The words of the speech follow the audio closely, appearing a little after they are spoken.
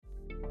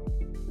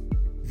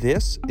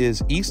This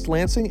is East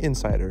Lansing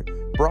Insider,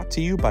 brought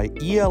to you by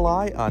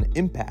ELI on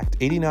Impact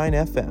 89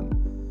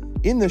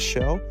 FM. In this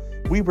show,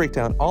 we break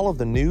down all of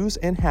the news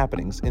and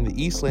happenings in the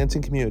East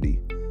Lansing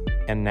community.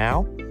 And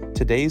now,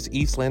 today's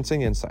East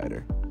Lansing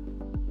Insider.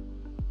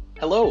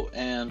 Hello,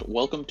 and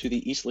welcome to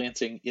the East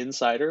Lansing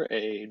Insider,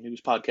 a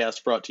news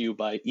podcast brought to you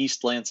by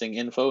East Lansing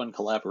Info in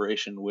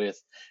collaboration with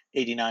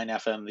 89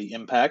 FM The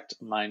Impact.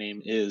 My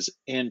name is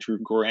Andrew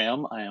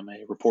Graham. I am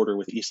a reporter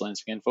with East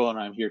Lansing Info, and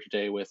I'm here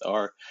today with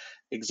our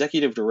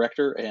executive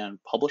director and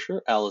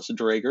publisher, Alice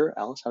Dreger.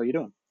 Alice, how are you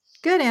doing?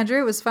 Good,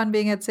 Andrew. It was fun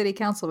being at City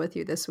Council with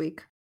you this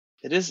week.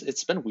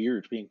 It's been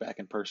weird being back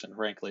in person,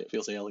 frankly. It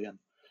feels alien.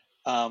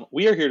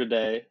 We are here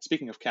today,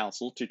 speaking of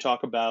council, to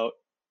talk about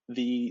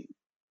the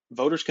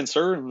voters'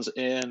 concerns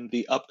in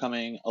the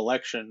upcoming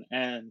election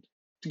and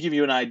to give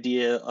you an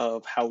idea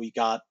of how we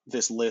got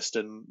this list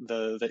and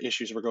the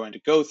issues we're going to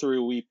go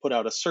through. We put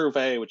out a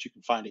survey, which you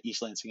can find at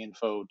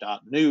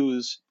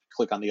eastlansinginfo.news.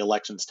 Click on the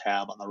elections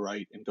tab on the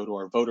right and go to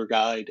our voter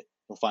guide.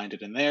 You'll find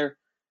it in there.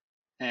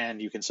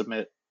 And you can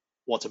submit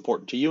what's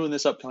important to you in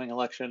this upcoming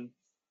election.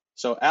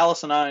 So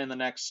Alice and I, in the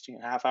next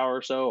half hour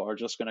or so, are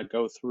just going to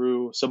go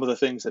through some of the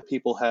things that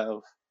people have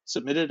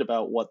submitted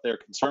about what they're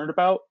concerned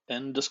about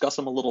and discuss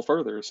them a little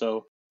further. So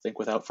I think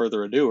without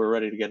further ado, we're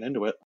ready to get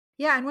into it.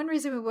 Yeah, and one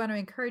reason we want to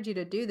encourage you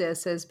to do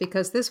this is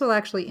because this will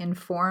actually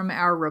inform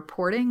our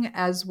reporting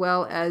as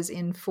well as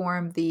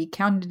inform the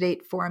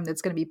candidate forum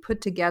that's going to be put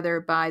together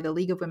by the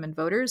League of Women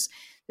Voters.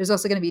 There's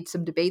also going to be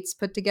some debates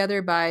put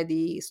together by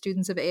the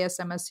students of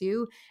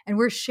ASMSU, and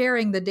we're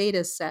sharing the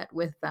data set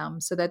with them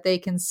so that they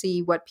can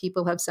see what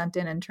people have sent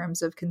in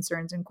terms of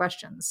concerns and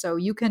questions. So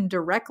you can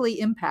directly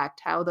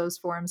impact how those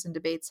forums and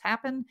debates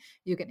happen.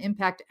 You can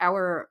impact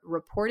our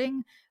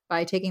reporting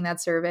by taking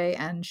that survey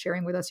and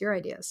sharing with us your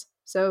ideas.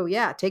 So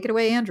yeah, take it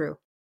away, Andrew.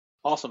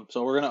 Awesome.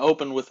 So we're going to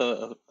open with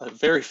a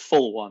very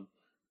full one.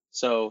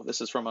 So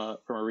this is from a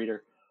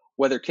reader.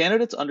 Whether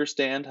candidates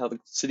understand how the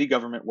city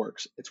government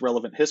works, its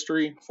relevant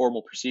history,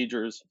 formal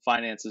procedures,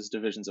 finances,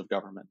 divisions of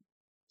government.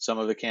 Some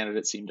of the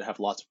candidates seem to have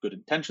lots of good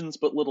intentions,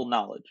 but little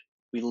knowledge.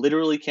 We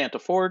literally can't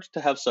afford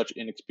to have such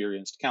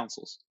inexperienced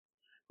councils.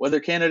 Whether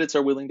candidates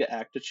are willing to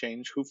act to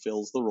change who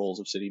fills the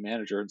roles of city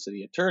manager and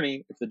city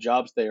attorney if the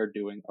jobs they are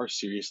doing are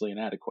seriously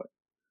inadequate.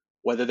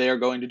 Whether they are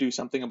going to do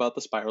something about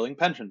the spiraling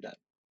pension debt.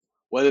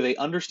 Whether they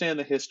understand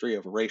the history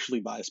of racially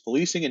biased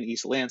policing in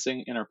East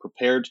Lansing and are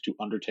prepared to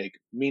undertake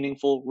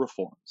meaningful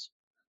reforms.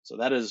 So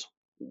that is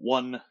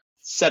one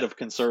set of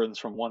concerns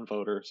from one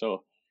voter.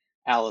 So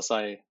Alice,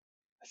 I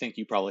think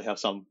you probably have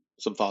some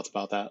thoughts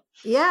about that.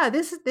 Yeah,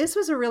 this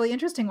was a really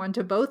interesting one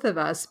to both of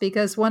us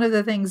because one of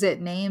the things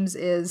it names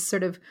is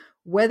sort of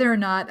whether or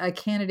not a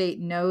candidate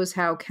knows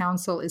how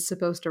council is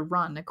supposed to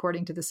run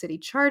according to the city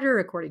charter,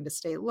 according to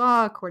state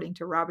law, according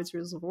to Robert's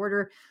Rules of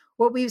Order.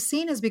 What we've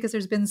seen is because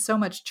there's been so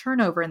much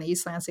turnover in the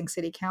East Lansing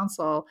City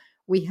Council,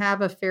 we have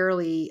a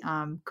fairly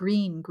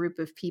green group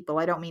of people.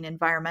 I don't mean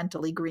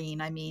environmentally green.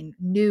 I mean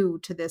new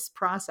to this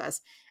process.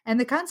 And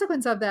the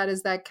consequence of that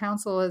is that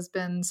council has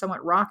been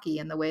somewhat rocky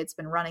in the way it's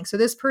been running. So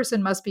this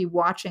person must be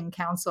watching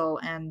council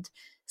and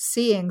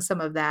seeing some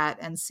of that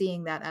and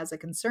seeing that as a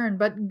concern.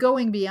 But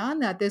going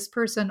beyond that, this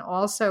person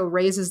also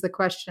raises the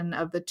question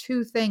of the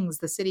two things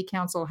the city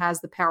council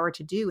has the power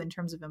to do in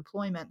terms of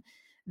employment.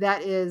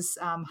 That is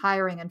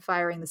hiring and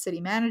firing the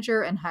city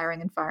manager and hiring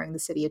and firing the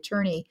city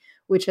attorney,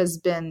 which has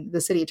been, the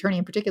city attorney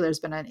in particular, has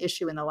been an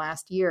issue in the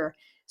last year.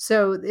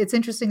 So it's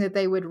interesting that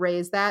they would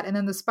raise that. And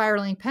then the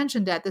spiraling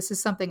pension debt, this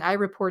is something I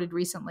reported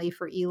recently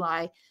for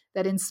Eli,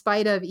 that in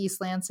spite of East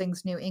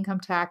Lansing's new income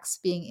tax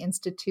being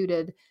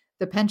instituted,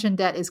 the pension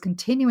debt is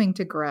continuing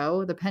to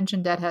grow. The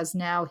pension debt has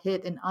now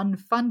hit an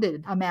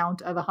unfunded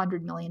amount of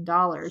 $100 million.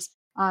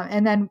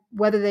 And then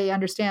whether they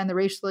understand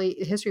the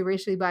history of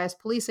racially biased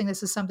policing,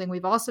 this is something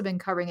we've also been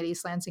covering at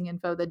East Lansing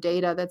Info, the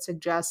data that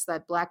suggests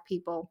that Black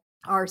people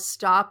are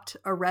stopped,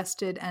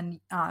 arrested, and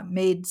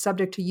made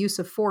subject to use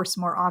of force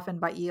more often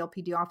by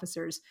ELPD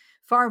officers,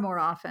 far more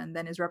often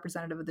than is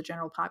representative of the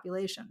general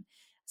population.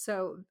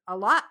 So a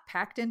lot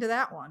packed into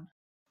that one.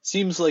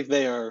 Seems like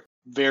they are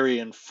very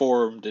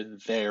informed in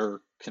their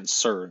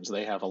concerns.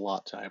 They have a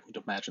lot I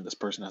would imagine this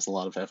person has a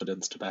lot of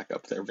evidence to back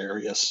up their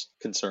various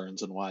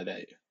concerns and why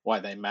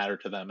they matter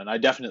to them. And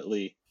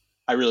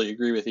I really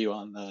agree with you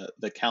on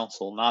the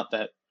council. Not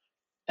that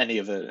any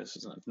of it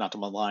is, not to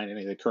malign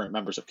any of the current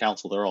members of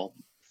council, they're all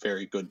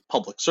very good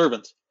public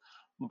servants,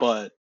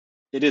 but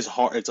it is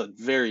hard. It's a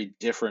very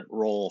different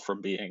role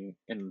from being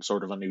in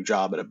sort of a new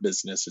job at a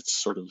business.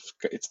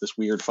 It's this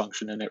weird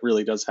function, and it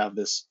really does have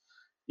this,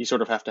 you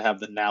sort of have to have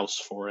the nous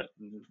for it,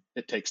 and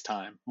it takes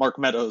time. Mark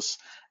Meadows,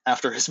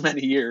 after his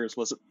many years,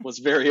 was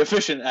very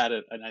efficient at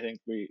it, and I think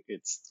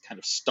it's kind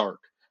of stark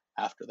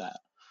after that.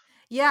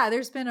 Yeah,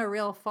 there's been a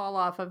real fall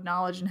off of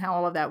knowledge and how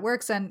all of that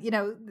works. And,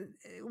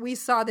 we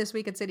saw this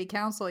week at City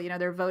Council,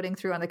 they're voting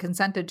through on the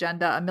consent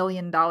agenda $1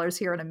 million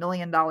here and $1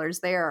 million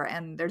there.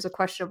 And there's a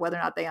question of whether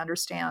or not they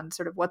understand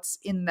sort of what's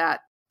in that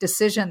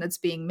decision that's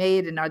being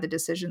made, and are the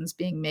decisions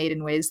being made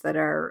in ways that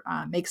are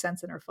make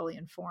sense and are fully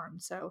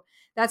informed. So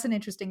that's an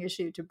interesting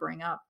issue to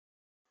bring up.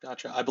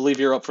 Gotcha. I believe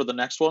you're up for the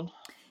next one.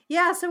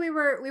 Yeah, so we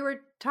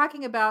were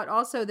talking about,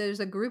 also there's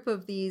a group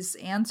of these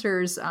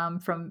answers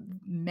from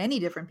many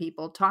different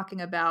people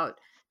talking about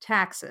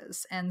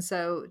taxes, and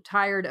so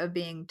tired of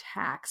being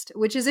taxed,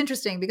 which is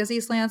interesting because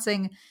East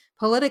Lansing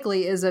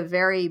politically is a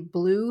very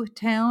blue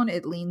town.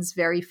 It leans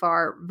very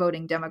far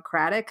voting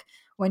Democratic.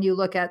 When you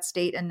look at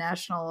state and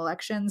national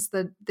elections,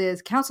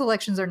 the council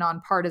elections are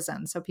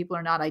nonpartisan, so people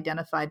are not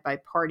identified by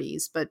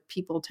parties, but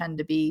people tend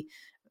to be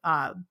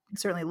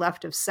certainly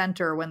left of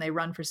center when they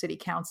run for city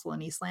council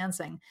in East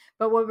Lansing.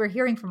 But what we're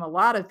hearing from a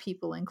lot of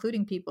people,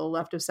 including people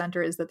left of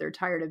center, is that they're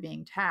tired of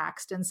being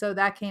taxed. And so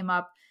that came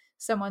up.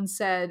 Someone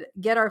said,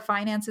 get our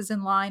finances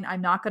in line.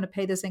 I'm not going to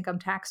pay this income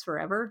tax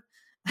forever,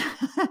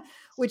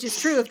 which is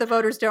true if the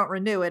voters don't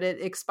renew it.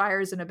 It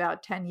expires in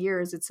about 10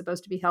 years. It's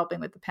supposed to be helping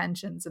with the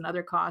pensions and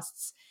other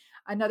costs.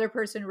 Another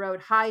person wrote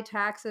high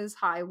taxes,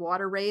 high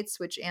water rates,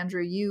 which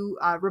Andrew, you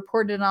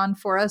reported on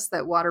for us,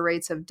 that water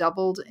rates have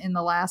doubled in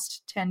the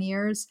last 10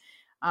 years.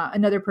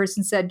 Another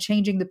person said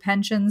changing the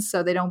pensions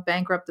so they don't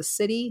bankrupt the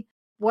city.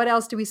 What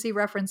else do we see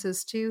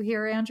references to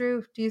here,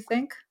 Andrew, do you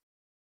think?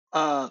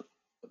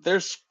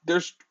 There's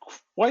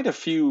quite a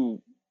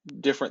few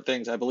different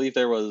things. I believe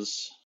there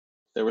was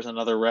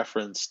another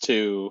reference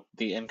to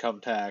the income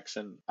tax,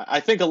 and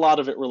I think a lot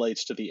of it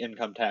relates to the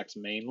income tax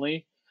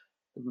mainly,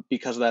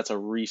 because that's a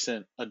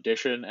recent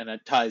addition, and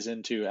it ties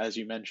into, as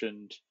you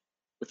mentioned,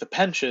 with the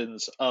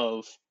pensions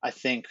of, I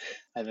think,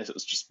 and this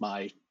is just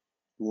my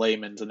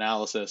layman's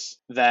analysis,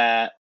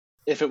 that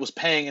if it was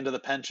paying into the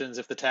pensions,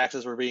 if the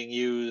taxes were being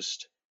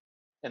used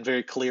and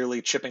very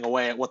clearly chipping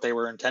away at what they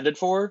were intended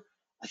for,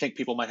 I think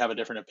people might have a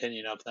different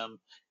opinion of them.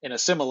 In a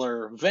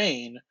similar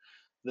vein,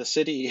 the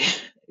city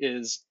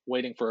is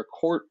waiting for a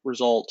court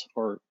result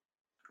or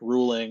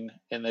ruling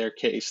in their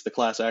case, the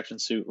class action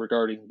suit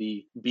regarding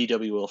the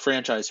BWL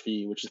franchise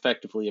fee, which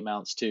effectively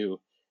amounts to,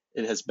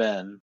 it has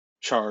been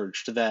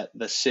charged that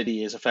the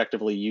city is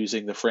effectively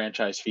using the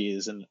franchise fee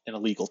as an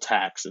illegal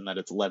tax, and that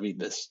it's levied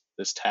this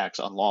tax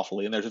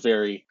unlawfully. And there's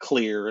very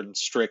clear and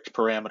strict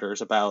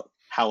parameters about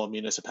how a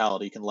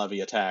municipality can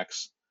levy a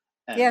tax.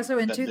 Yeah, so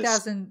in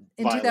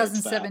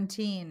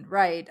 2017,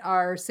 right,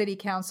 our city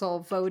council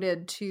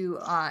voted to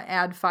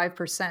add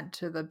 5%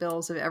 to the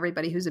bills of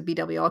everybody who's a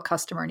BWL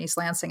customer in East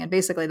Lansing. And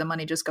basically the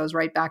money just goes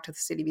right back to the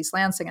city of East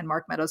Lansing. And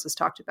Mark Meadows has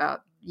talked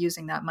about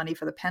using that money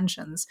for the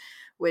pensions,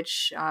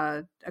 which,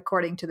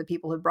 according to the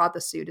people who brought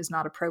the suit, is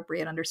not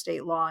appropriate under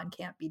state law and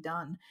can't be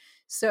done.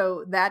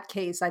 So that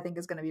case, I think,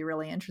 is going to be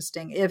really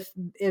interesting. If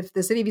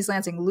the city of East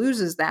Lansing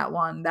loses that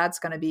one, that's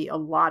going to be a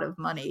lot of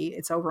money.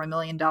 It's over $1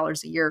 million a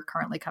year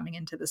currently coming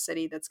into the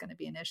city. That's going to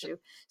be an issue.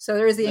 So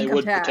there is the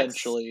income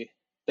tax.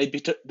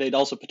 They'd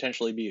also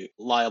potentially be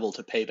liable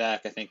to pay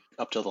back, I think,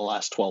 up to the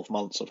last 12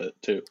 months of it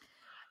too.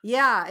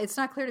 Yeah, it's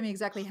not clear to me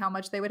exactly how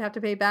much they would have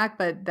to pay back,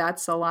 but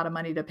that's a lot of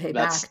money to pay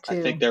back too.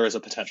 I think there is a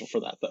potential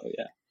for that though,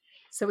 yeah.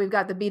 So we've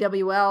got the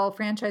BWL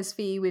franchise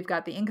fee, we've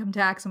got the income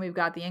tax, and we've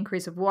got the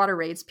increase of water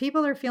rates.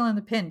 People are feeling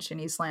the pinch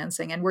in East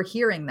Lansing, and we're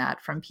hearing that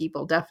from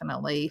people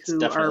definitely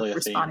who are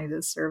responding to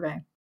this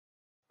survey.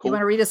 Cool. You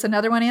want to read us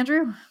another one,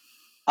 Andrew?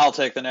 I'll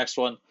take the next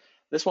one.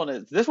 This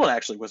one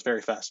actually was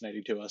very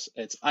fascinating to us.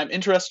 I'm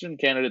interested in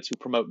candidates who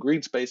promote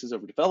green spaces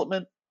over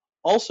development.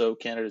 Also,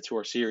 candidates who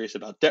are serious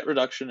about debt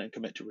reduction and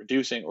commit to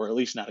reducing or at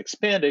least not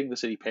expanding the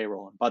city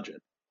payroll and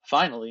budget.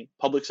 Finally,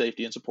 public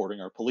safety and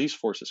supporting our police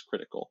force is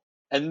critical.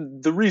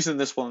 And the reason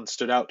this one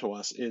stood out to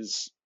us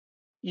is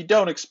you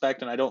don't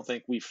expect, and I don't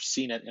think we've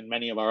seen it in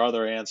many of our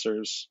other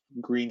answers,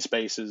 green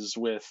spaces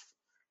with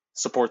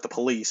support the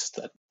police.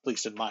 That, at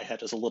least in my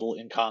head, is a little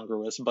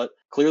incongruous. But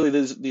clearly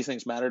these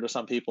things matter to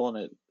some people,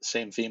 and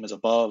same theme as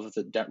above,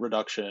 the debt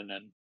reduction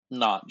and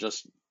not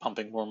just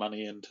pumping more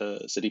money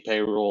into city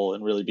payroll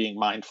and really being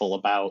mindful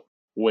about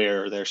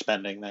where they're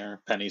spending their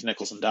pennies,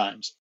 nickels, and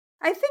dimes.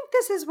 I think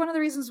this is one of the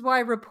reasons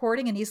why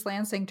reporting in East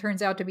Lansing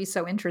turns out to be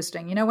so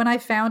interesting. You know, when I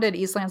founded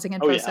East Lansing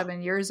Info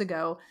 7 years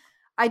ago,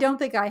 I don't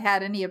think I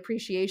had any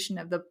appreciation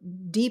of the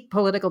deep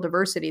political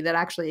diversity that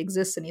actually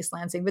exists in East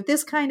Lansing. But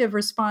this kind of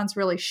response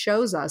really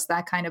shows us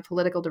that kind of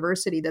political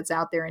diversity that's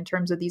out there in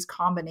terms of these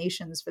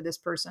combinations for this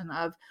person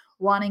of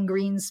wanting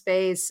green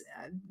space,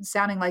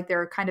 sounding like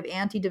they're kind of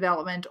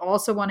anti-development,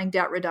 also wanting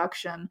debt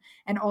reduction,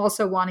 and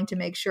also wanting to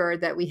make sure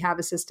that we have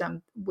a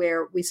system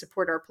where we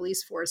support our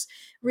police force.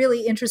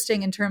 Really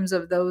interesting in terms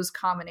of those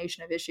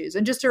combination of issues.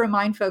 And just to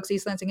remind folks,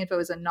 East Lansing Info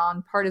is a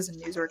nonpartisan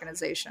news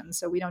organization,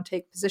 so we don't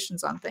take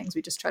positions on things.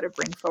 We just try to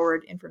bring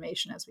forward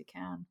information as we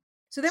can.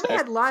 So then we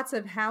had lots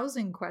of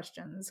housing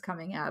questions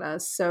coming at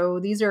us. So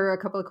these are a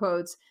couple of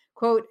quotes.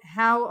 Quote,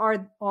 how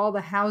are all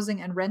the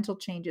housing and rental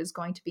changes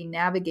going to be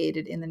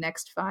navigated in the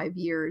next 5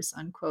 years,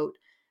 unquote.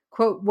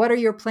 Quote, what are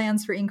your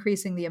plans for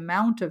increasing the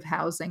amount of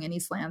housing in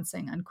East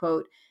Lansing,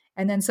 unquote.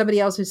 And then somebody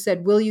else who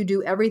said, will you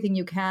do everything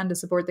you can to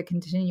support the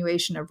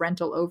continuation of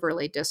rental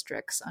overlay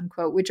districts,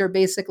 unquote, which are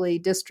basically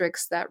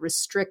districts that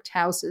restrict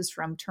houses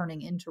from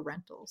turning into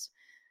rentals.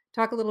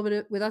 talk a little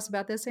bit with us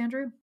about this,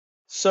 Andrew?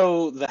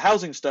 So the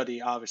housing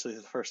study obviously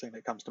is the first thing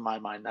that comes to my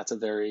mind. That's a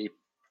very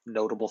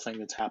notable thing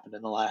that's happened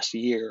in the last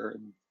year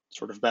and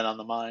sort of been on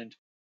the mind.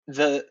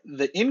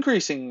 The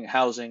increasing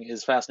housing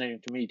is fascinating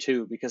to me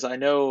too, because I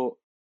know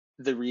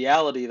the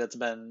reality that's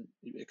been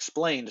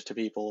explained to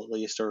people, at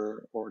least,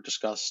 or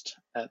discussed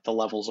at the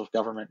levels of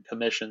government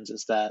commissions,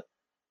 is that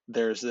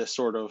there's this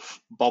sort of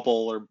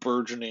bubble or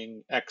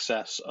burgeoning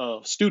excess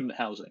of student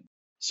housing.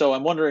 So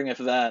I'm wondering if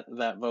that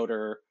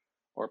voter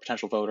or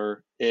potential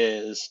voter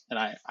is, and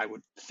I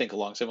would think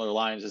along similar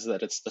lines, is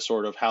that it's the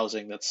sort of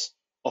housing that's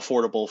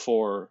affordable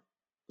for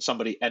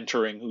somebody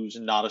entering who's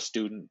not a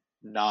student,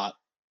 not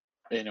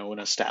an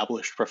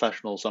established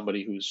professional,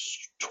 somebody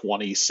who's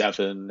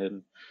 27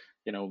 and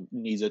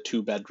needs a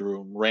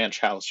 2-bedroom ranch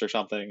house or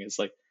something. Is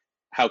like,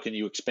 how can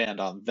you expand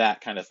on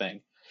that kind of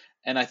thing?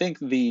 And I think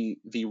the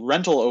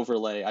rental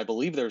overlay, I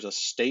believe there's a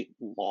state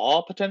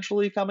law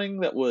potentially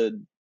coming that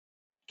would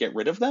get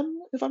rid of them,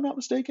 if I'm not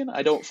mistaken.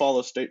 I don't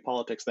follow state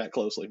politics that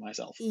closely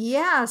myself.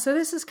 Yeah, so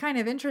this is kind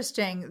of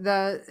interesting.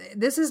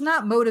 This is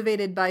not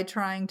motivated by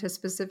trying to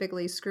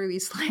specifically screw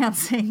East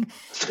Lansing.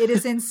 It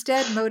is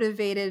instead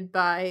motivated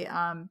by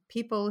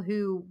people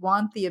who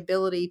want the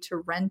ability to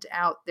rent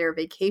out their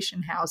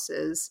vacation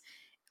houses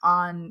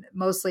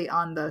mostly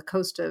on the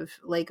coast of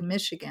Lake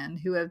Michigan,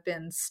 who have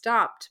been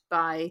stopped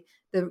by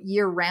the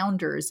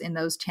year-rounders in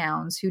those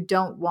towns who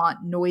don't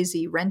want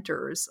noisy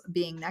renters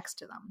being next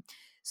to them.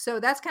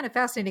 So that's kind of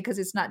fascinating because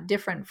it's not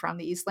different from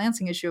the East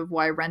Lansing issue of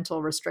why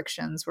rental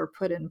restrictions were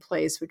put in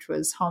place, which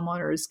was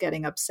homeowners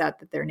getting upset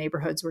that their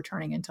neighborhoods were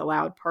turning into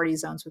loud party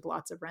zones with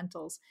lots of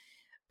rentals.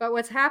 But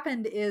what's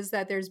happened is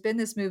that there's been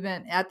this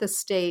movement at the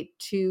state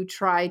to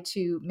try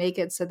to make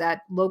it so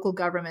that local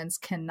governments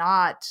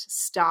cannot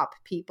stop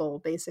people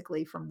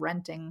basically from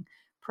renting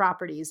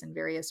properties in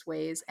various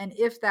ways. And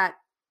if that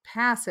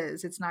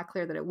passes, it's not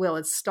clear that it will.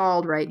 It's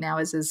stalled right now,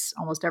 as is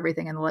almost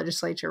everything in the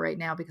legislature right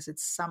now because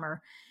it's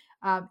summer.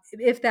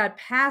 If that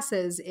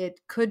passes, it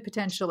could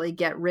potentially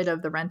get rid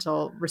of the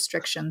rental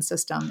restriction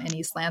system in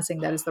East Lansing,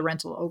 that is the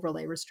rental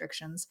overlay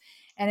restrictions.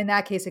 And in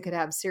that case, it could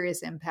have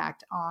serious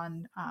impact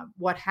on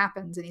what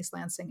happens in East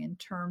Lansing in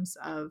terms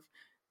of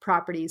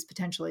properties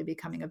potentially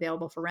becoming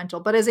available for rental.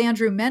 But as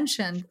Andrew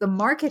mentioned, the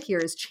market here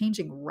is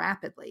changing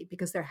rapidly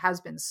because there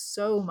has been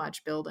so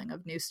much building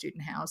of new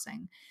student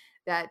housing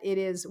that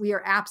we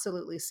are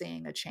absolutely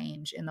seeing a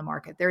change in the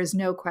market. There is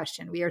no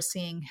question. We are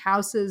seeing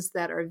houses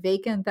that are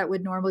vacant that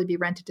would normally be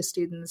rented to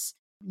students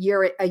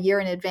a year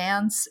in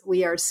advance.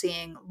 We are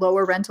seeing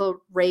lower rental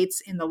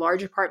rates in the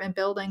large apartment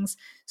buildings.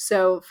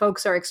 So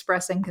folks are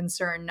expressing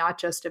concern not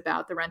just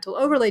about the rental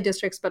overlay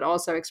districts, but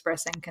also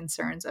expressing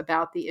concerns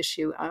about the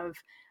issue of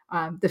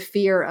the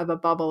fear of a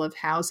bubble of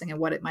housing and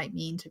what it might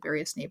mean to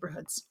various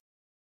neighborhoods.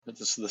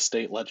 The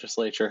state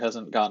legislature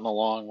hasn't gotten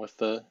along with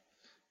the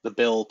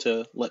bill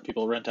to let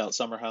people rent out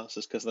summer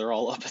houses because they're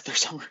all up at their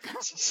summer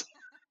houses.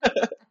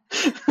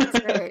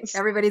 That's right.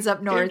 Everybody's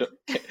up north.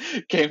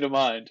 Came to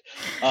mind.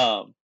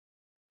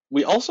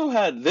 We also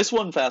had, this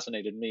one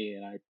fascinated me,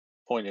 and I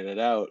pointed it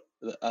out.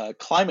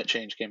 Climate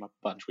change came up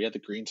a bunch. We had the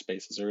green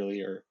spaces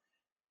earlier.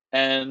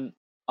 And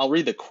I'll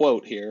read the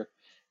quote here.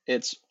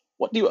 It's,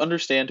 "What do you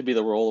understand to be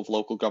the role of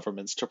local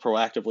governments to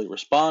proactively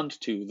respond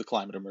to the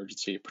climate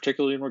emergency,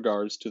 particularly in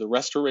regards to the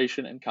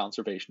restoration and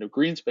conservation of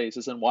green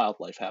spaces and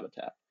wildlife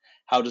habitat?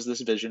 How does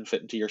this vision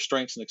fit into your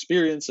strengths and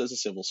experience as a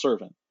civil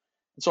servant?"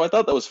 And so I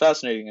thought that was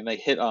fascinating, and they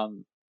hit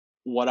on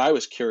what I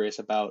was curious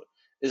about.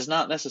 Is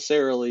not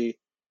necessarily,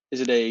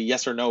 is it a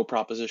yes or no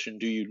proposition,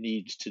 do you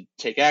need to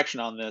take action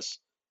on this,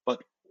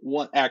 but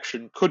what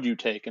action could you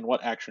take and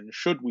what action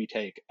should we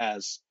take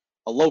as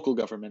a local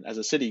government, as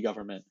a city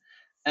government?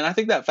 And I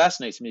think that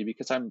fascinates me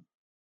because I'm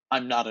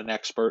not an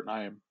expert, and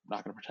I am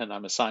not going to pretend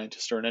I'm a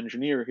scientist or an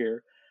engineer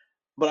here,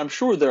 but I'm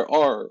sure there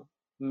are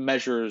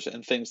measures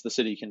and things the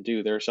city can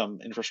do. There's some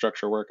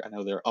infrastructure work. I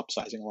know they're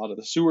upsizing a lot of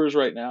the sewers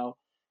right now.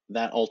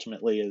 That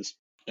ultimately is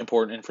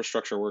important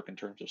infrastructure work in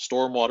terms of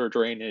stormwater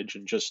drainage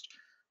and just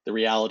the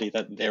reality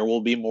that there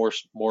will be more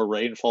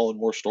rainfall and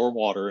more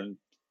stormwater in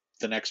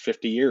the next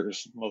 50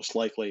 years, most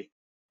likely.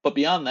 But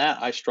beyond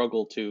that, I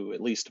struggle to,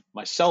 at least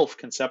myself,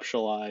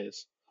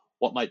 conceptualize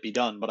what might be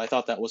done. But I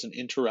thought that was an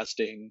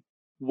interesting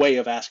way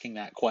of asking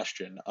that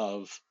question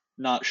of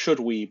not should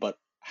we, but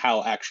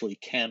how actually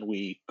can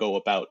we go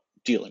about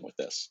dealing with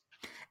this?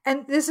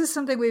 And this is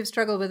something we've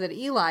struggled with at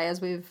Eli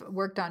as we've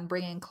worked on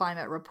bringing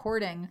climate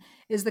reporting,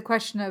 is the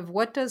question of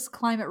what does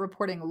climate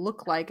reporting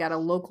look like at a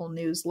local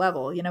news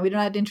level? You know, we're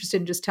not interested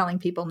in just telling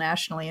people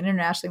nationally and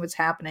internationally what's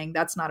happening.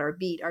 That's not our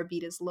beat. Our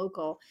beat is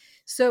local.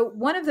 So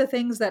one of the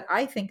things that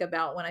I think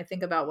about when I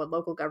think about what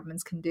local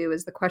governments can do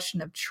is the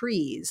question of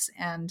trees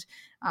and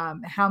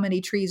how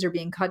many trees are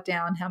being cut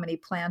down, how many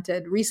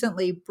planted.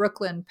 Recently,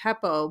 Brooklyn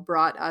Peppo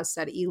brought us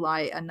at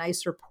Eli a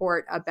nice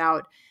report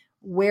about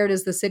where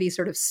does the city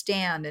sort of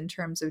stand in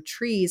terms of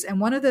trees? And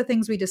one of the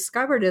things we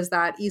discovered is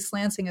that East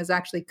Lansing has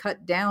actually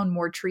cut down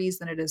more trees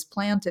than it has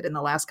planted in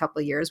the last couple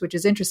of years, which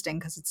is interesting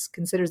because it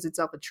considers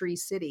itself a tree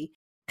city.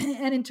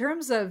 And in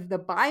terms of the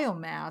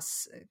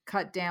biomass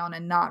cut down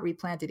and not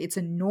replanted, it's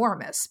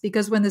enormous,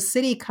 because when the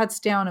city cuts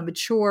down a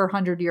mature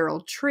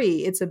 100-year-old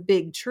tree, it's a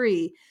big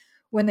tree.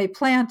 When they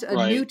plant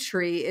a new Right.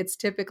 tree, it's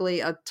typically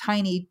a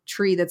tiny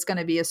tree that's going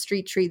to be a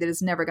street tree that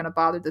is never going to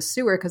bother the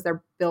sewer, because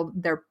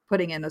they're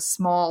putting in a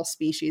small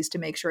species to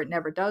make sure it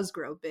never does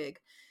grow big.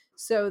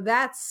 So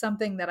that's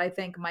something that I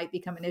think might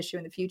become an issue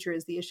in the future,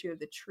 is the issue of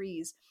the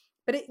trees.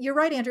 But you're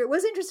right, Andrew. It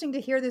was interesting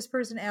to hear this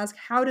person ask,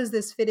 how does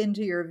this fit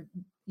into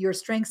your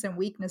strengths and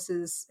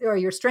weaknesses, or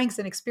your strengths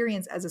and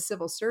experience as a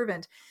civil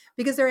servant?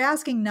 Because they're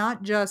asking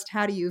not just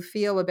how do you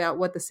feel about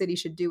what the city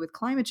should do with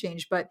climate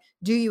change, but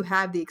do you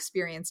have the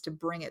experience to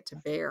bring it to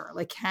bear?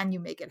 Like, can you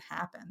make it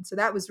happen? So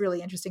that was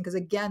really interesting, because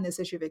again, this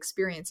issue of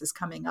experience is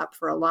coming up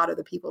for a lot of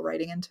the people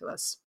writing into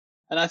us.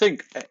 And I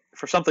think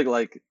for something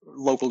like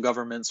local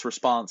government's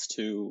response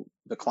to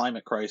the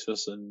climate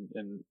crisis and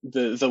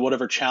the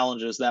whatever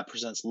challenges that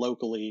presents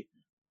locally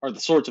are the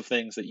sorts of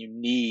things that you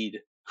need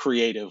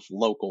creative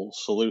local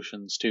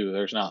solutions to.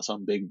 There's not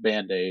some big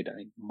band-aid. I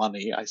mean,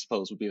 money, I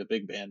suppose, would be the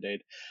big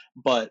band-aid,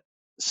 but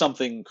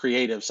something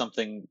creative,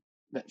 something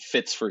that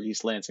fits for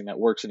East Lansing, that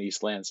works in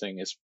East Lansing,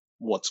 is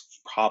what's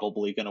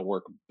probably going to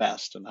work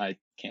best. And I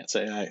can't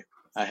say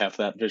I have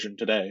that vision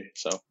today.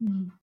 So.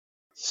 Mm.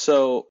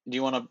 So, do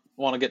you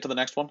want to get to the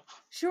next one?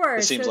 Sure.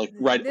 It seems So like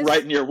right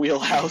in your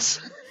wheelhouse.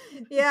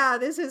 Yeah,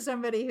 this is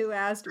somebody who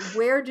asked,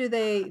 where do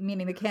they,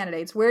 meaning the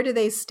candidates, where do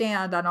they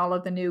stand on all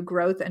of the new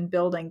growth and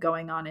building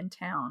going on in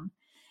town?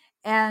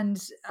 And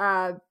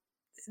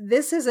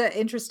this is an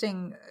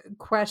interesting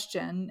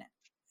question.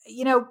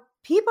 You know,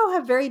 people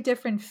have very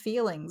different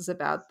feelings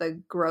about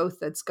the growth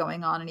that's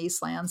going on in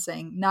East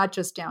Lansing, not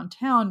just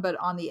downtown, but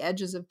on the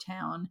edges of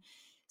town.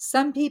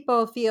 Some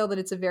people feel that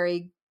it's a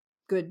very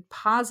good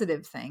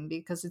positive thing,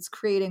 because it's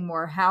creating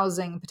more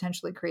housing,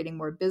 potentially creating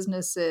more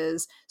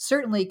businesses,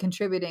 certainly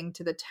contributing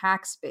to the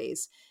tax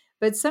base.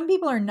 But some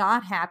people are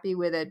not happy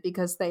with it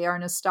because they are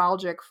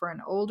nostalgic for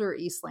an older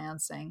East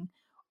Lansing,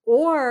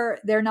 or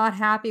they're not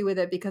happy with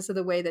it because of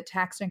the way that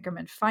tax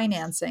increment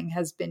financing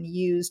has been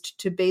used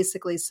to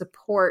basically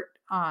support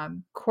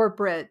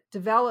corporate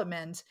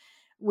development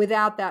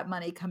without that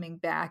money coming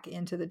back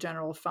into the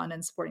general fund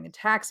and supporting the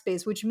tax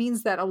base, which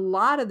means that a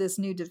lot of this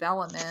new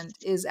development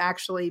is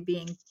actually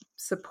being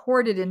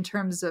supported in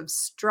terms of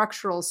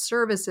structural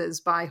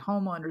services by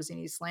homeowners in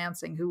East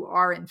Lansing who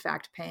are in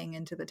fact paying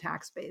into the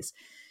tax base.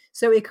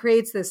 So it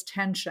creates this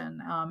tension.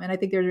 And I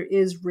think there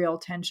is real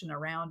tension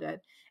around it.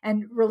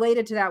 And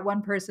related to that,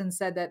 one person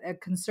said that a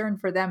concern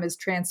for them is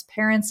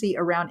transparency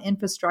around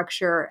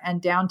infrastructure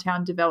and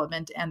downtown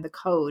development and the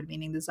code,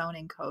 meaning the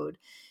zoning code.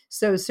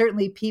 So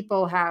certainly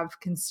people have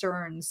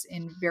concerns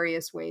in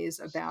various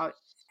ways about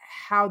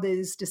how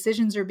these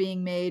decisions are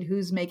being made,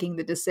 who's making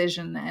the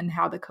decision, and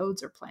how the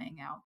codes are playing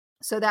out.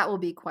 So that will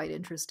be quite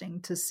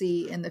interesting to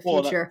see in the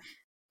future.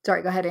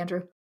 Sorry, go ahead,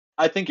 Andrew.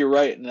 I think you're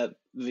right in that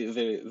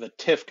the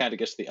TIF kind of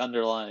gets the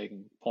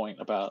underlying point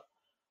about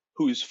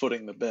who's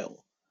footing the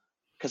bill,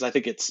 because I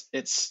think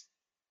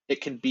it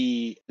can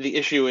be, the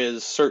issue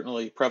is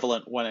certainly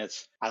prevalent when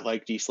it's, I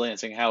liked East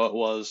Lansing how it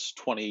was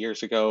 20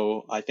 years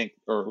ago, I think,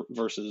 or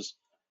versus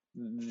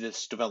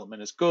this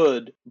development is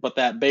good, but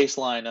that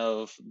baseline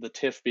of the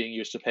TIF being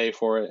used to pay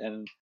for it,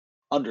 and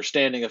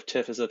understanding of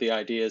TIF is that the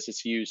idea is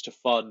it's used to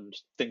fund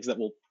things that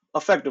will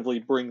effectively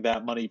bring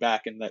that money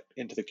back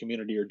into the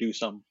community or do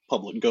some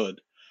public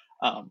good,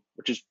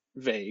 which is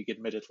vague,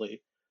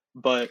 admittedly,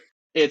 but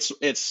it's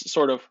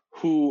sort of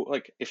who,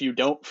 like, if you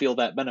don't feel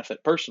that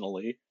benefit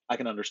personally, I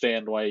can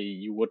understand why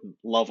you wouldn't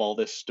love all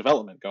this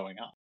development going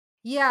on.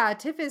 Yeah,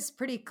 TIF is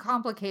pretty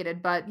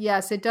complicated, but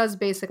yes, it does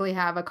basically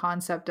have a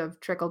concept of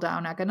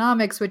trickle-down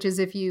economics, which is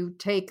if you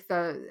take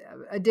the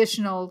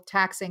additional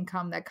tax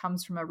income that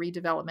comes from a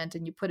redevelopment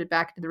and you put it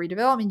back into the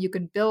redevelopment, you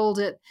can build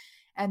it,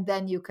 and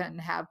then you can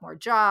have more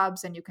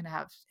jobs and you can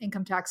have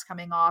income tax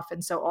coming off.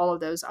 And so all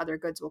of those other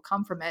goods will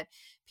come from it.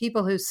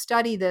 People who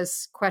study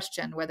this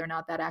question whether or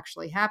not that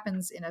actually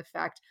happens in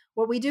effect.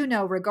 What we do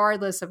know,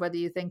 regardless of whether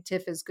you think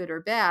TIF is good or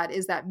bad,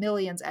 is that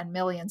millions and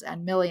millions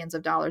and millions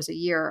of dollars a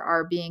year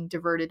are being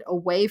diverted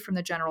away from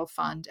the general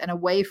fund and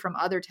away from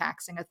other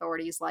taxing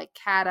authorities like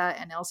CATA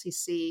and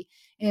LCC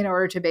in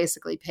order to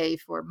basically pay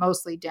for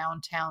mostly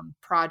downtown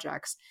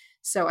projects.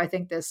 So I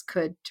think this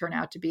could turn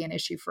out to be an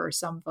issue for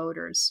some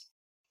voters.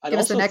 I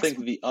also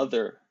think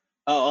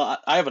I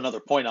have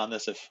another point on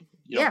this, if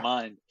you don't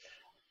mind.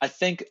 I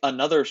think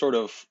another sort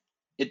of,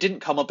 it didn't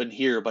come up in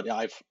here, but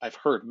I've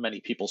heard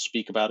many people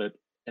speak about it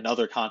in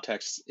other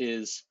contexts,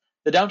 is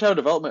the downtown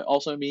development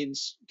also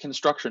means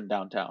construction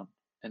downtown,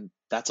 and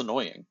that's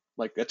annoying.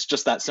 Like, it's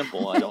just that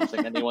simple. I don't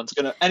think anyone's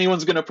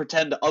gonna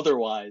pretend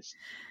otherwise.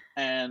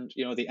 And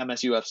the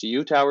MSU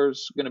FCU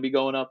tower's gonna be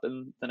going up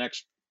in the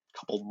next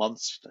couple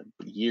months,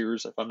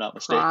 years, if I'm not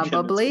mistaken.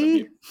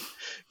 Probably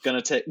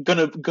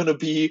gonna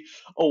be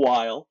a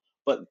while,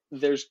 but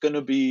there's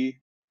gonna be,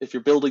 if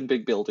you're building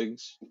big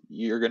buildings,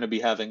 you're gonna be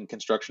having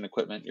construction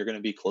equipment. You're gonna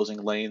be closing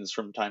lanes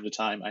from time to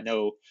time. I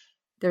know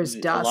there's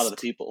dust. A lot of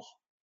the people.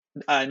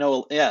 I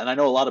know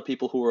a lot of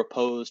people who are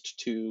opposed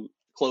to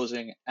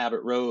closing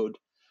Abbott Road,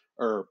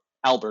 or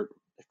Albert,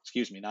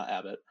 excuse me, not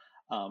Abbott,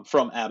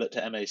 from Abbott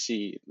to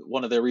MAC.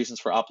 One of their reasons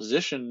for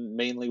opposition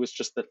mainly was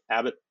just that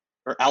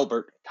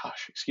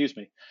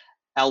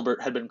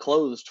Albert had been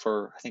closed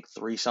for, I think,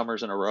 3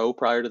 summers in a row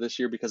prior to this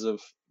year because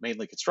of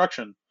mainly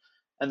construction.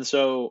 And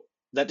so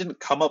that didn't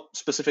come up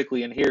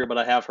specifically in here, but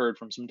I have heard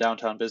from some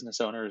downtown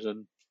business owners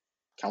and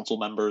council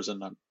members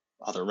and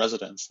other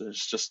residents.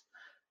 There's just,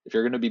 if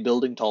you're going to be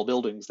building tall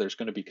buildings, there's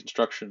going to be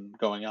construction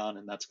going on,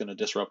 and that's going to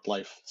disrupt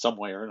life some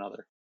way or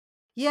another.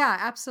 Yeah,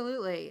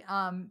 absolutely.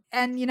 And,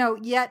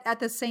 yet at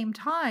the same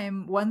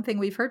time, one thing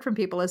we've heard from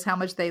people is how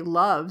much they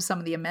love some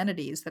of the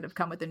amenities that have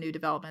come with the new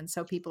development.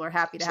 So people are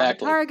happy to have a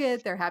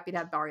Target. They're happy to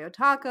have Barrio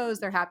Tacos.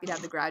 They're happy to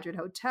have the Graduate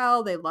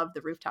Hotel. They love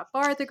the rooftop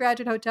bar at the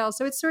Graduate Hotel.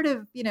 So it's sort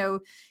of,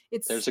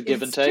 there's a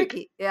give and take.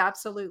 Tricky. Yeah,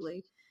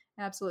 absolutely.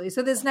 Absolutely.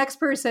 So this next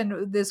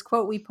person, this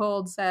quote we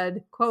pulled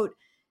said, quote,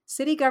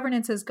 "City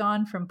governance has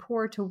gone from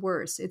poor to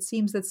worse. It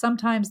seems that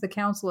sometimes the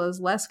council is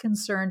less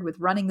concerned with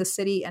running the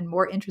city and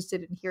more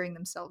interested in hearing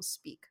themselves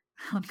speak."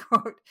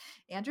 Unquote.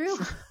 Andrew?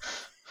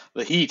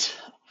 The heat.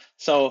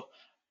 So,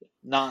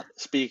 not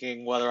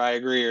speaking whether I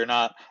agree or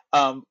not.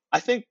 I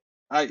think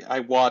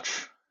I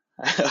watch.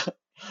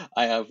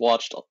 I have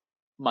watched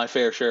my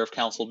fair share of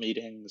council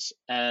meetings,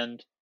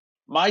 and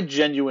my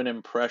genuine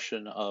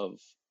impression of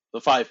the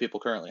 5 people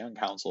currently on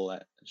council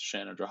at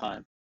Shannon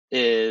Draheim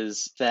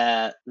is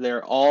that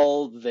they're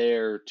all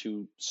there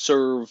to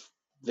serve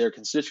their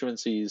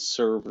constituencies,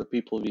 serve the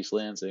people of East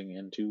Lansing,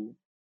 and to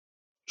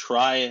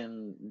try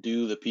and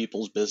do the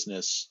people's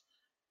business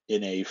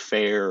in a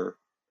fair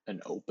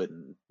and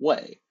open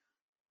way.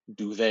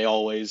 Do they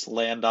always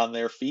land on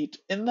their feet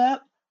in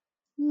that?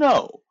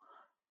 No.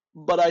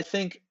 But I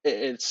think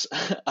it's,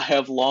 I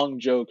have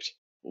long joked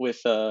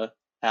with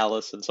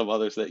Alice and some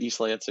others that East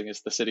Lansing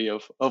is the city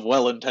of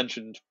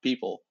well-intentioned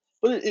people.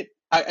 But it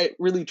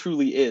really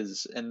truly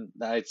is, and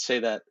I'd say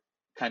that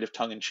kind of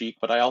tongue-in-cheek,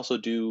 but I also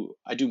do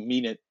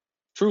mean it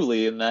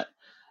truly, in that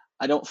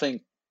I don't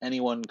think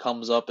anyone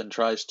comes up and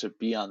tries to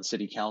be on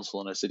city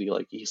council in a city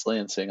like East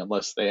Lansing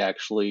unless they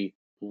actually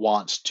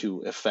want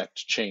to effect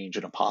change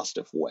in a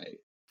positive way,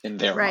 in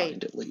their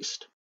mind at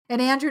least.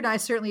 And Andrew and I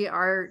certainly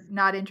are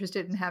not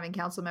interested in having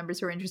council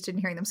members who are interested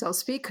in hearing themselves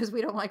speak, because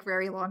we don't like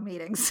very long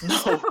meetings. No.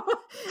 So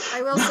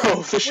I will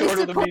say, the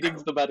shorter the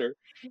meetings, the better.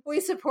 We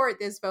support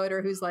this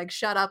voter who's like,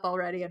 shut up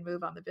already and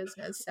move on the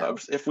business. So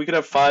if we could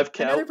have 5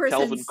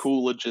 Calvin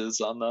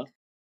Coolidges on the...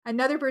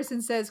 Another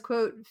person says,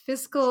 quote,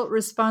 "Fiscal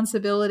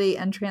responsibility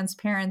and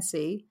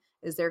transparency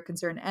is their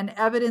concern, and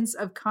evidence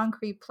of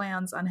concrete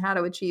plans on how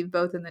to achieve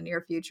both in the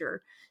near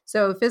future."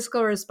 So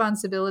fiscal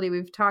responsibility,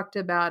 we've talked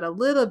about a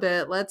little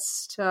bit.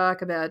 Let's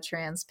talk about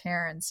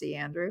transparency,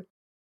 Andrew.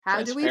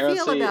 How do we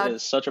feel about it?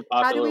 Is such a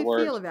popular word. How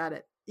do we feel about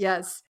it?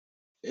 Yes.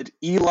 At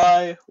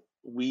Eli,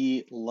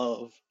 we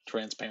love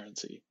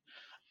transparency.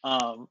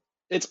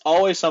 It's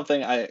always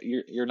something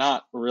you're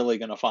not really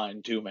going to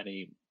find too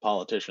many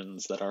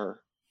politicians that are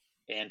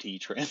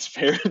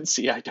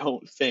anti-transparency, I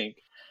don't think.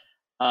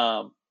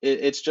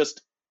 It's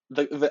just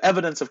the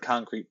evidence of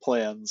concrete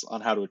plans on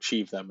how to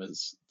achieve them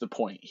is the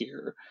point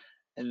here,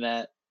 and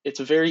that it's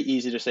very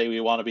easy to say we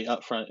want to be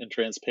upfront and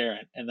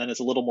transparent, and then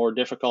it's a little more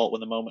difficult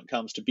when the moment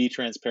comes to be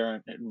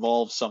transparent. It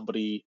involves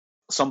something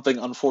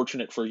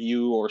unfortunate for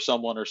you or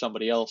someone or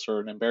somebody else, or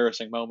an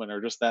embarrassing moment,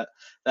 or just that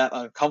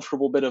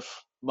uncomfortable bit of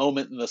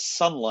moment in the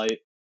sunlight.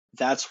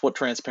 That's what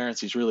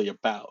transparency is really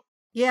about.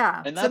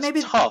 Yeah. And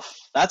that's tough.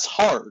 That's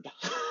hard.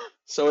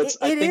 So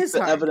I think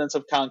the evidence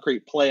of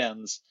concrete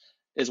plans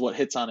is what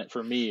hits on it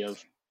for me,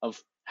 of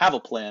have a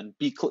plan,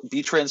 be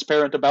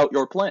transparent about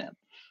your plan.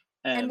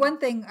 And one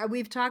thing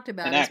we've talked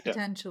about is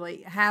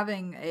potentially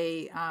having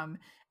a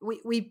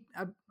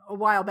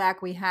while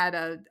back we had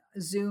a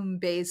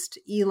Zoom-based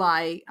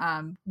Eli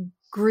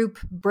group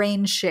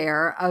brain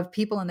share of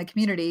people in the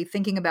community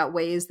thinking about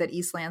ways that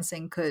East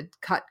Lansing could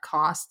cut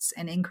costs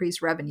and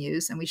increase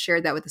revenues. And we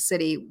shared that with the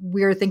city.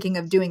 We're thinking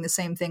of doing the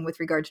same thing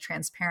with regard to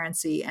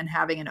transparency and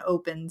having an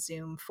open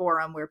Zoom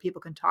forum where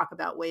people can talk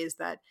about ways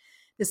that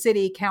the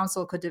city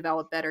council could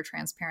develop better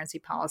transparency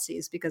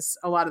policies, because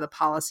a lot of the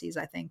policies,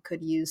 I think,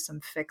 could use some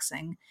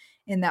fixing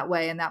in that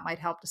way, and that might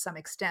help to some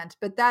extent.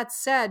 But that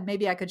said,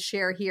 maybe I could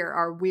share here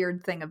our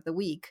weird thing of the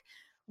week,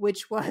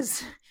 which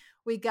was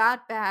I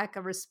got back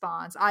a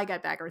response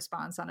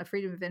on a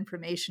Freedom of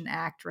Information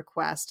Act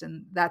request,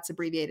 and that's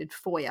abbreviated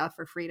FOIA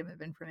for Freedom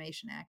of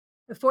Information Act.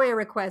 The FOIA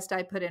request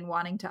I put in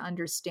wanting to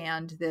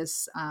understand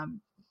this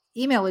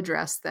email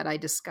address that I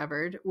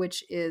discovered,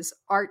 which is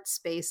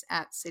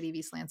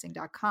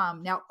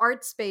artspace@cityofeastlansing.com. Now,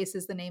 Artspace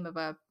is the name of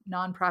a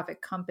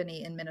nonprofit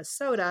company in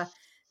Minnesota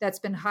that's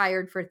been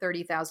hired for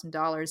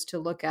 $30,000 to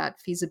look at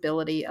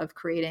feasibility of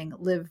creating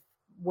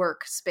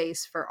live-work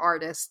space for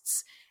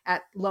artists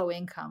at low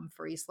income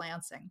for East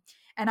Lansing.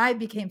 And I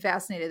became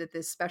fascinated that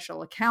this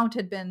special account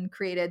had been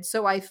created.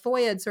 So I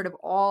FOIA'd sort of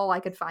all I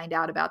could find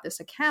out about this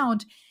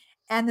account.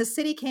 And the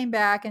city came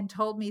back and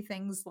told me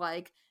things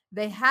like,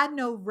 they had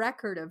no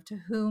record of to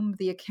whom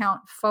the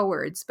account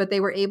forwards, but they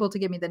were able to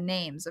give me the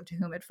names of to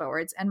whom it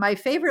forwards. And my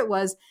favorite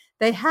was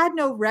they had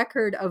no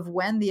record of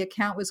when the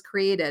account was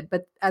created,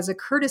 but as a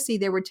courtesy,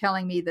 they were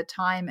telling me the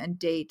time and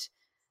date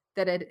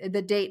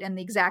the date and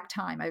the exact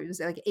time. It was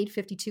like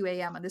 8:52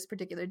 a.m. on this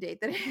particular date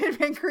that it had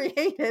been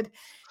created.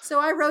 So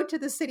I wrote to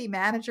the city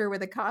manager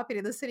with a copy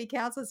to the city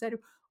council and said,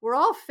 we're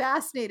all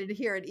fascinated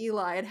here at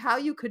Eli at how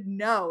you could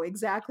know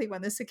exactly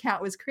when this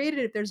account was created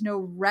if there's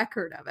no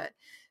record of it.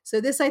 So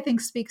this, I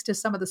think, speaks to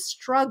some of the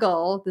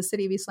struggle the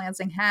city of East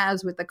Lansing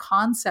has with the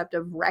concept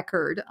of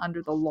record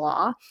under the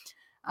law.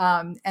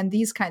 And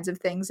these kinds of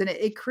things. And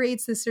it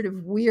creates this sort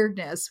of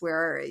weirdness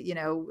where,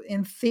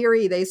 in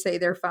theory, they say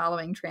they're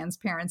following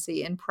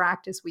transparency. In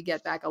practice, we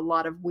get back a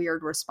lot of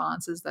weird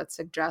responses that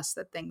suggest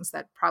that things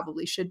that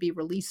probably should be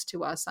released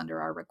to us under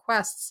our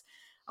requests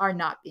are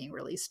not being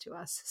released to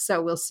us.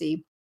 So we'll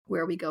see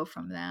where we go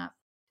from that.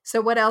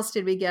 So what else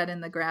did we get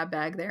in the grab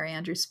bag there,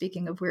 Andrew,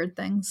 speaking of weird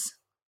things?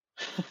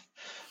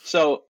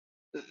 So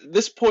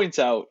this points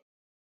out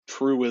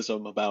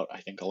truism about, I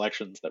think,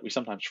 elections that we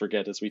sometimes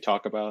forget as we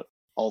talk about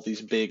all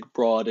these big,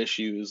 broad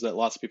issues that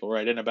lots of people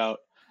write in about.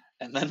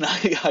 And then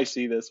I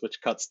see this,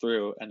 which cuts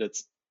through, and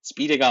it's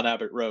speeding on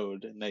Abbott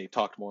Road, and they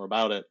talked more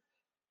about it.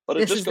 But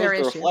it just goes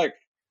to reflect,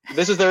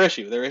 this is their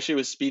issue. Their issue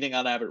is speeding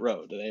on Abbott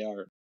Road. They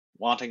are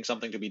wanting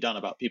something to be done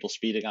about people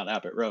speeding on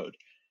Abbott Road.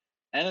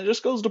 And it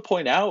just goes to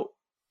point out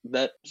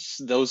that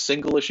those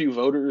single-issue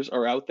voters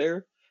are out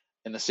there,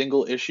 and the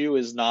single issue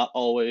is not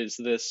always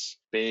this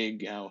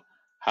big, how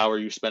are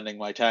you spending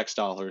my tax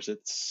dollars?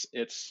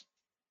 It's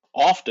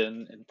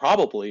often, and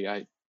probably, I'm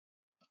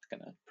not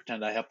going to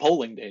pretend I have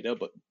polling data,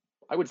 but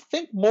I would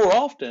think more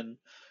often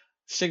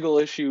single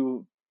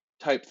issue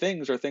type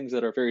things are things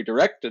that are very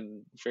direct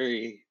and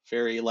very,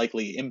 very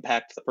likely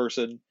impact the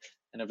person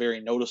in a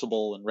very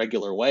noticeable and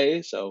regular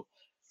way. So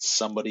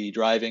somebody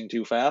driving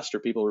too fast or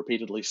people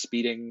repeatedly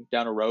speeding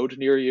down a road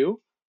near you,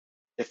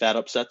 if that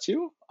upsets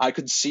you, I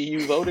could see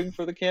you voting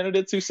for the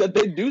candidates who said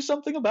they'd do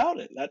something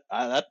about it.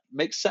 That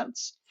makes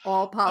sense.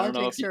 All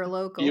politics are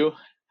local.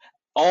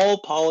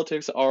 All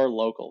politics are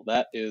local.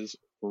 That is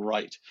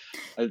right.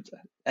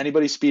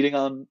 Anybody speeding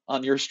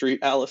on your street,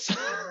 Alice?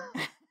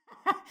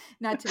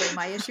 Not today.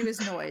 My issue is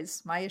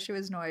noise.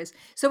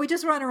 So we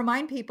just want to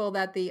remind people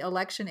that the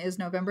election is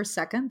November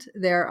 2nd.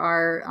 There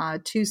are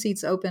 2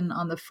 seats open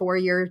on the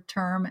 4-year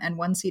term and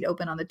 1 seat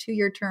open on the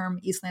 2-year term.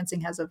 East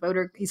Lansing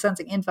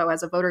Info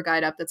has a voter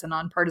guide up that's a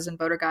nonpartisan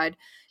voter guide.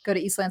 Go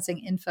to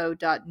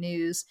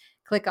eastlansinginfo.news.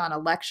 Click on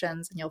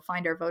elections and you'll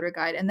find our voter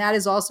guide. And that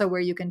is also where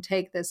you can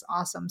take this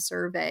awesome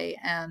survey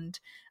and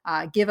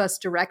give us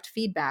direct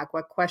feedback,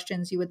 what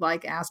questions you would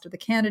like asked of the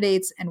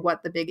candidates and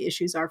what the big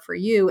issues are for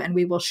you. And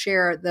we will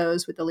share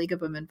those with the League of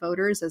Women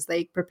Voters as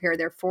they prepare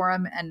their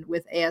forum and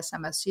with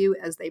ASMSU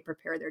as they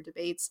prepare their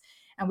debates.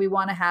 And we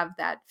want to have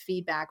that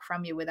feedback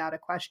from you without a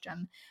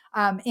question.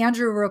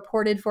 Andrew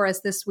reported for us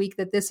this week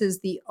that this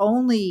is the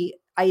only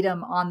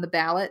item on the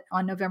ballot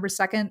on November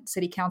 2nd.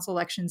 City council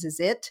elections is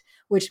it,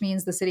 which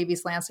means the city of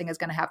East Lansing is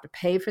going to have to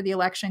pay for the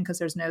election because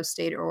there's no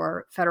state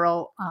or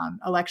federal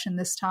election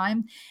this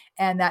time.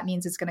 And that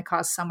means it's going to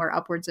cost somewhere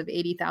upwards of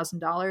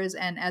 $80,000.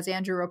 And as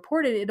Andrew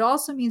reported, it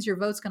also means your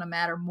vote's going to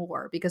matter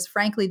more because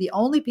frankly, the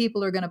only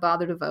people who are going to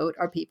bother to vote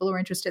are people who are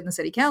interested in the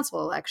city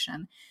council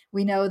election.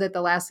 We know that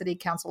the last city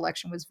council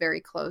election was very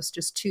close,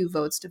 just 2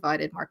 votes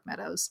divided Mark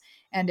Meadows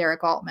and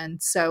Eric Altman.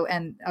 So,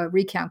 and a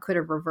recount could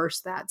have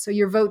reversed that. So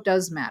your vote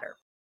does matter.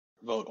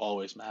 Vote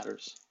always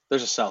matters.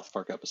 There's a South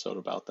Park episode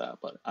about that,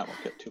 but I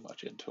won't get too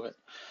much into it.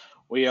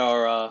 We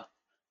are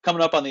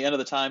coming up on the end of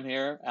the time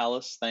here.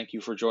 Alice, thank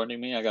you for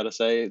joining me. I got to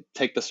say,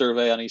 take the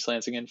survey on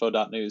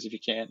eastlansinginfo.news if you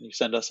can. You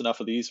send us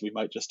enough of these, we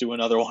might just do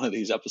another one of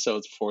these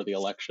episodes before the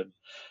election.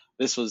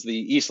 This was the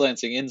East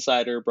Lansing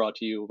Insider, brought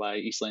to you by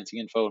East Lansing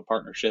Info in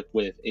partnership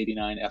with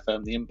 89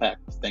 FM The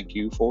Impact. Thank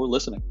you for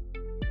listening.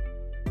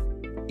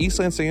 East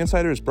Lansing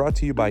Insider is brought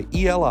to you by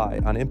ELI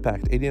on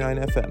Impact 89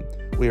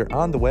 FM. We are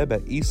on the web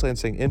at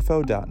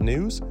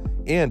eastlansinginfo.news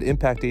and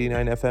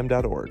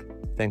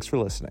impact89fm.org. Thanks for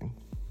listening.